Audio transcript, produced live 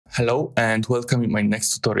Hello and welcome in my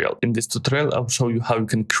next tutorial. In this tutorial, I'll show you how you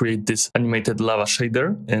can create this animated lava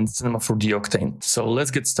shader in C4D Octane. So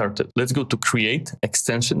let's get started. Let's go to Create,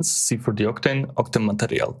 Extensions, C4D Octane, Octane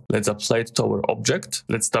Material. Let's apply it to our object.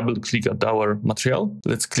 Let's double click at our material.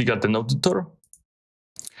 Let's click at the node editor.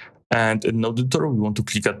 And in node editor, we want to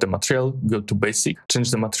click at the material, go to basic, change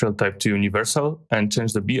the material type to universal, and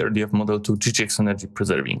change the BRDF model to GGX energy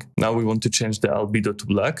preserving. Now we want to change the albedo to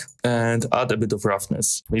black and add a bit of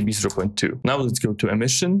roughness, maybe 0.2. Now let's go to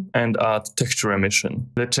emission and add texture emission.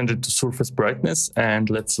 Let's change it to surface brightness and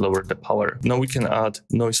let's lower the power. Now we can add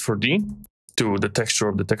noise 4D to the texture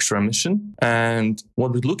of the texture emission. And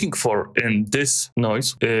what we're looking for in this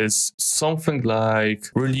noise is something like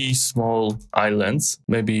really small islands,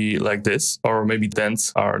 maybe like this, or maybe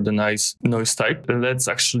dents are the nice noise type. Let's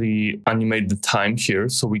actually animate the time here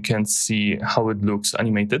so we can see how it looks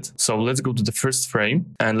animated. So let's go to the first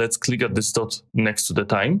frame and let's click at this dot next to the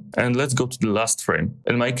time and let's go to the last frame.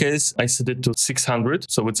 In my case, I set it to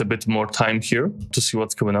 600, so it's a bit more time here to see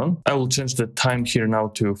what's going on. I will change the time here now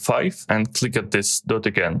to 5 and click at this dot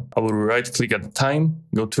again. I will right click at the time,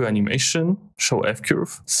 go to animation, show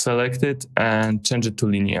F-curve, select it and change it to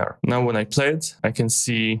linear. Now when I play it, I can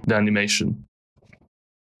see the animation.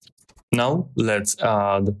 Now let's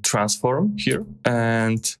add transform here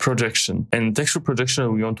and projection. In texture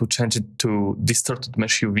projection, we want to change it to distorted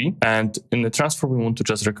mesh UV. And in the transform, we want to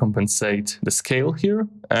just recompensate the scale here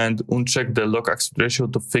and uncheck the log aspect ratio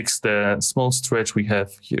to fix the small stretch we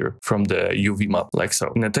have here from the UV map, like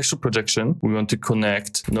so. In the texture projection, we want to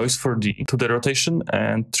connect noise 4D to the rotation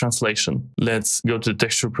and translation. Let's go to the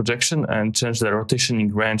texture projection and change the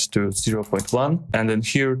rotationing range to 0.1 and then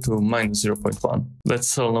here to minus 0.1. Let's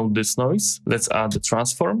solve now this noise. Let's add the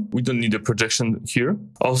transform. We don't need a projection here.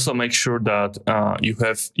 Also make sure that you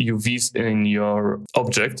have UVs in your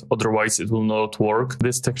object, otherwise it will not work.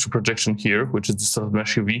 This texture projection here, which is distorted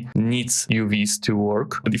mesh UV, needs UVs to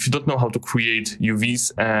work. But if you don't know how to create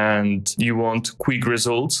UVs and you want quick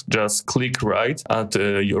results, just click right at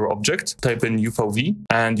your object, type in UVV,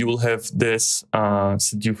 and you will have this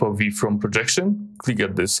set UVV from projection. Click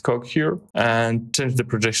at this cog here and change the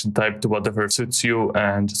projection type to whatever suits you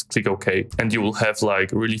and just click OK. And you will have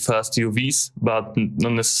like really fast UVs, but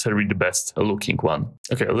not necessarily the best looking one.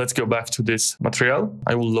 Okay, let's go back to this material.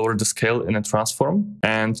 I will lower the scale in a transform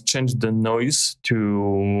and change the noise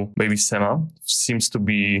to maybe sema. Seems to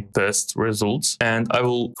be best results. And I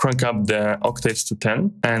will crank up the octaves to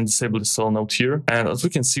 10 and disable the solo node here. And as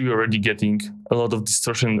we can see, we're already getting a lot of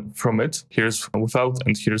distortion from it. Here's without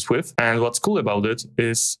and here's with. And what's cool about it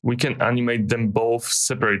is we can animate them both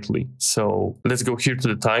separately. So let's go here to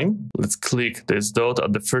the time. Let's click this dot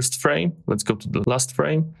at the first frame. Let's go to the last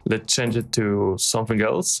frame. Let's change it to something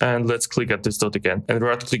else. And let's click at this dot again. And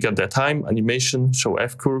right click at the time, animation, show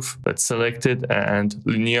F-curve. Let's select it and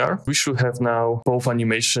linear. We should have now both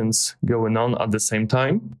animations going on at the same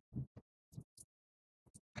time.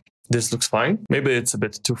 This looks fine. Maybe it's a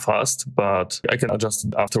bit too fast, but I can adjust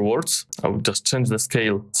it afterwards. I will just change the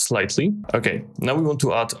scale slightly. Okay, now we want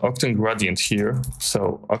to add Octane gradient here.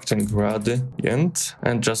 So Octane gradient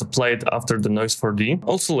and just apply it after the noise 4D.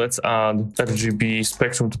 Also, let's add RGB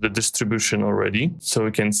spectrum to the distribution already, so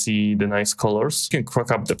we can see the nice colors. You can crank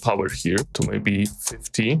up the power here to maybe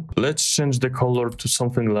 50. Let's change the color to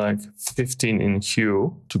something like 15 in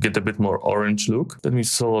hue to get a bit more orange look. Let me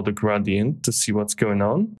solo the gradient to see what's going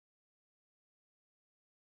on.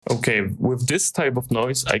 Okay, with this type of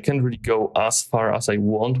noise, I can't really go as far as I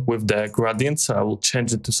want with the gradient, so I will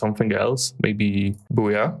change it to something else, maybe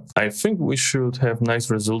Booyah. I think we should have nice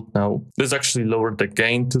result now. Let's actually lower the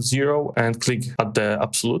gain to 0 and click at the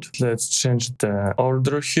absolute. Let's change the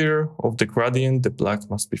order here of the gradient. The black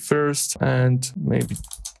must be first and maybe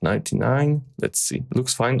 99. Let's see.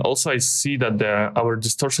 Looks fine. Also, I see that our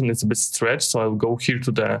distortion is a bit stretched, so I'll go here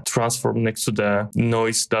to the transform next to the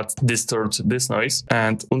noise that distorts this noise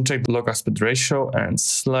and uncheck the log aspect ratio and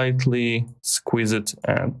slightly squeeze it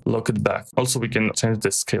and lock it back. Also, we can change the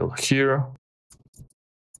scale here.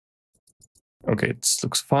 Okay, this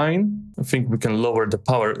looks fine. I think we can lower the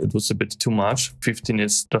power. It was a bit too much. 15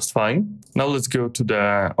 is just fine. Now let's go to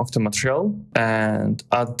the Octane Material and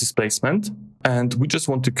add displacement. And we just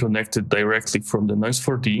want to connect it directly from the noise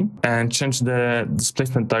 4D and change the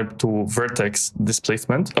displacement type to vertex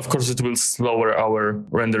displacement. Of course, it will slower our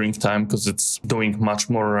rendering time because it's doing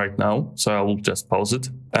much more right now. So I will just pause it.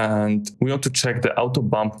 And we want to check the auto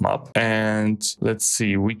bump map. And let's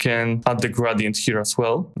see, we can add the gradient here as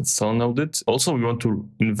well. Let's download it. Also, we want to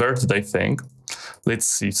invert it, I think. Let's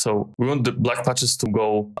see. So we want the black patches to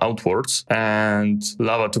go outwards and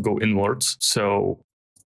lava to go inwards. So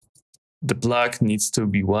the black needs to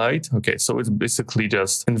be white. Okay, so it's basically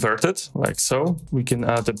just inverted like so. We can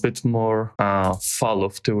add a bit more fall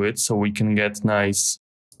off to it so we can get nice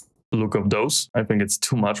look of those. I think it's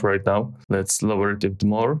too much right now. Let's lower it a bit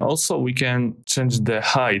more. Also, we can change the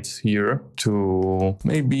height here to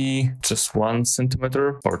maybe just 1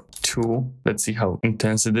 centimeter or 2. Let's see how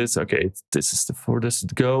intense it is. Okay, this is the furthest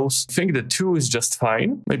it goes. I think the 2 is just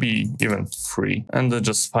fine, maybe even 3. And then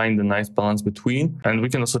just find a nice balance between. And we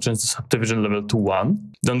can also change the subdivision level to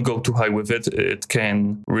 1. Don't go too high with it. It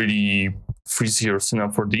can really freeze your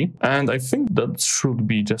Cinema 4D. And I think that should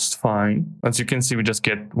be just fine. As you can see, we just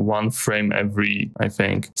get 1 frame every, I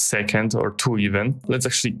think, second or 2 even. Let's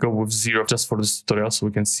actually go with 0 just for this tutorial so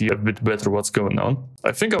we can see a bit better what's going on.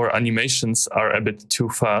 I think our animations are a bit too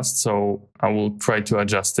fast, so I will try to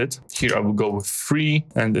adjust it. Here I will go with 3,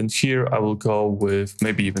 and then here I will go with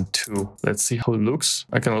maybe even 2. Let's see how it looks.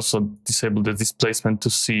 I can also disable the displacement to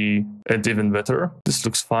see it even better. This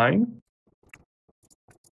looks fine.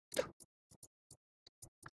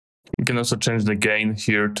 You can also change the gain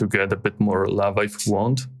here to get a bit more lava if you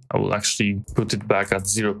want. I will actually put it back at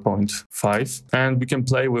 0.5. And we can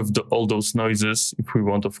play with all those noises if we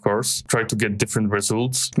want, of course. Try to get different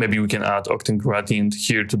results. Maybe we can add Octane gradient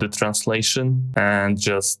here to the translation and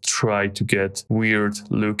just try to get weird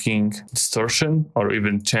looking distortion, or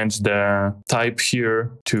even change the type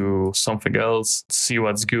here to something else, see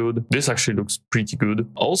what's good. This actually looks pretty good.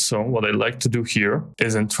 Also, what I like to do here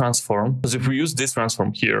is in transform, because if we use this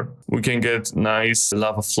transform here, we can get nice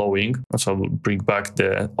lava flowing. So I will bring back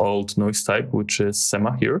the old noise type, which is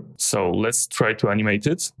Sema here. So let's try to animate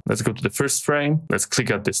it. Let's go to the first frame. Let's click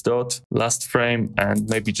at this dot, last frame, and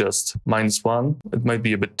maybe just -1. It might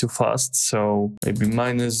be a bit too fast, so maybe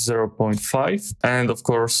 -0.5. And of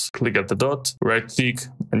course, click at the dot, right click,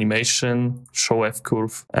 animation, show F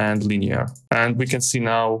curve, and linear. And we can see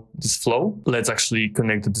now this flow. Let's actually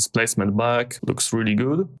connect the displacement back. Looks really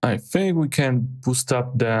good. I think we can boost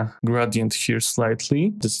up the gradient here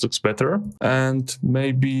slightly. This looks better. And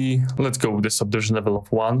maybe let's go with the subdivision level of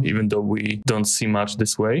 1, even though we don't see much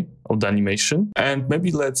this way of the animation. And maybe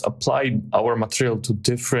let's apply our material to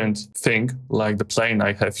different thing, like the plane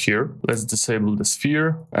I have here. Let's disable the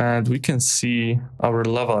sphere, and we can see our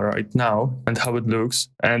lava right now and how it looks.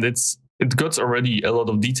 And it got already a lot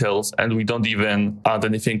of details, and we don't even add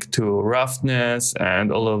anything to roughness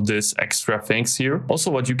and all of these extra things here.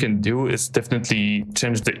 Also, what you can do is definitely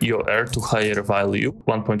change the EOR to higher value,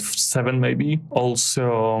 1.7 maybe.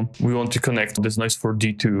 Also, we want to connect this noise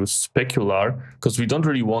 4D to specular, because we don't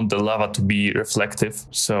really want the lava to be reflective.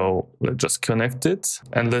 So let's just connect it,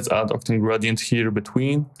 and let's add Octane gradient here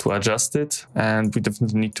between to adjust it. And we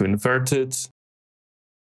definitely need to invert it.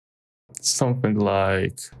 Something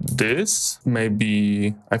like this.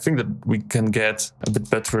 Maybe I think that we can get a bit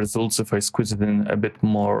better results if I squeeze it in a bit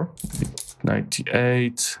more.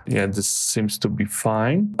 98. Yeah, this seems to be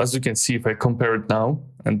fine. As you can see, if I compare it now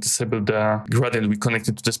and disable the gradient we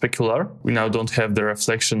connected to the specular, we now don't have the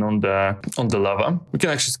reflection on the lava. We can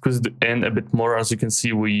actually squeeze it in a bit more. As you can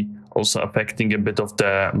see, we also affecting a bit of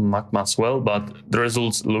the magma as well, but the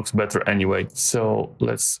results looks better anyway. So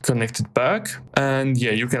let's connect it back. And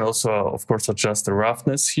yeah, you can also, of course, adjust the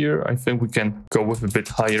roughness here. I think we can go with a bit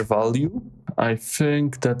higher value. I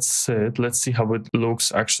think that's it. Let's see how it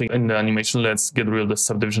looks actually in the animation. Let's get rid of the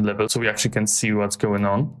subdivision level so we actually can see what's going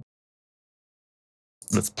on.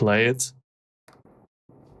 Let's play it.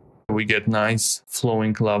 We get nice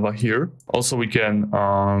flowing lava here. Also, we can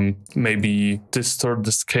maybe distort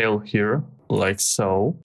the scale here, like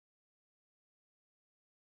so,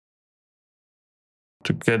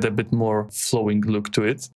 to get a bit more flowing look to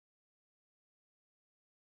it.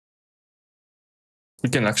 We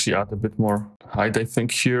can actually add a bit more height, I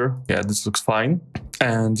think, here. Yeah, this looks fine.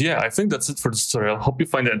 And yeah, I think that's it for this tutorial. Hope you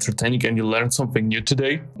find it entertaining and you learned something new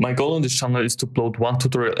today. My goal on this channel is to upload 1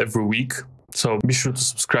 tutorial every week. So be sure to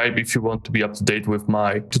subscribe if you want to be up to date with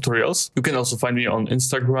my tutorials. You can also find me on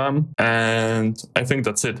Instagram. And I think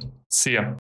that's it. See ya.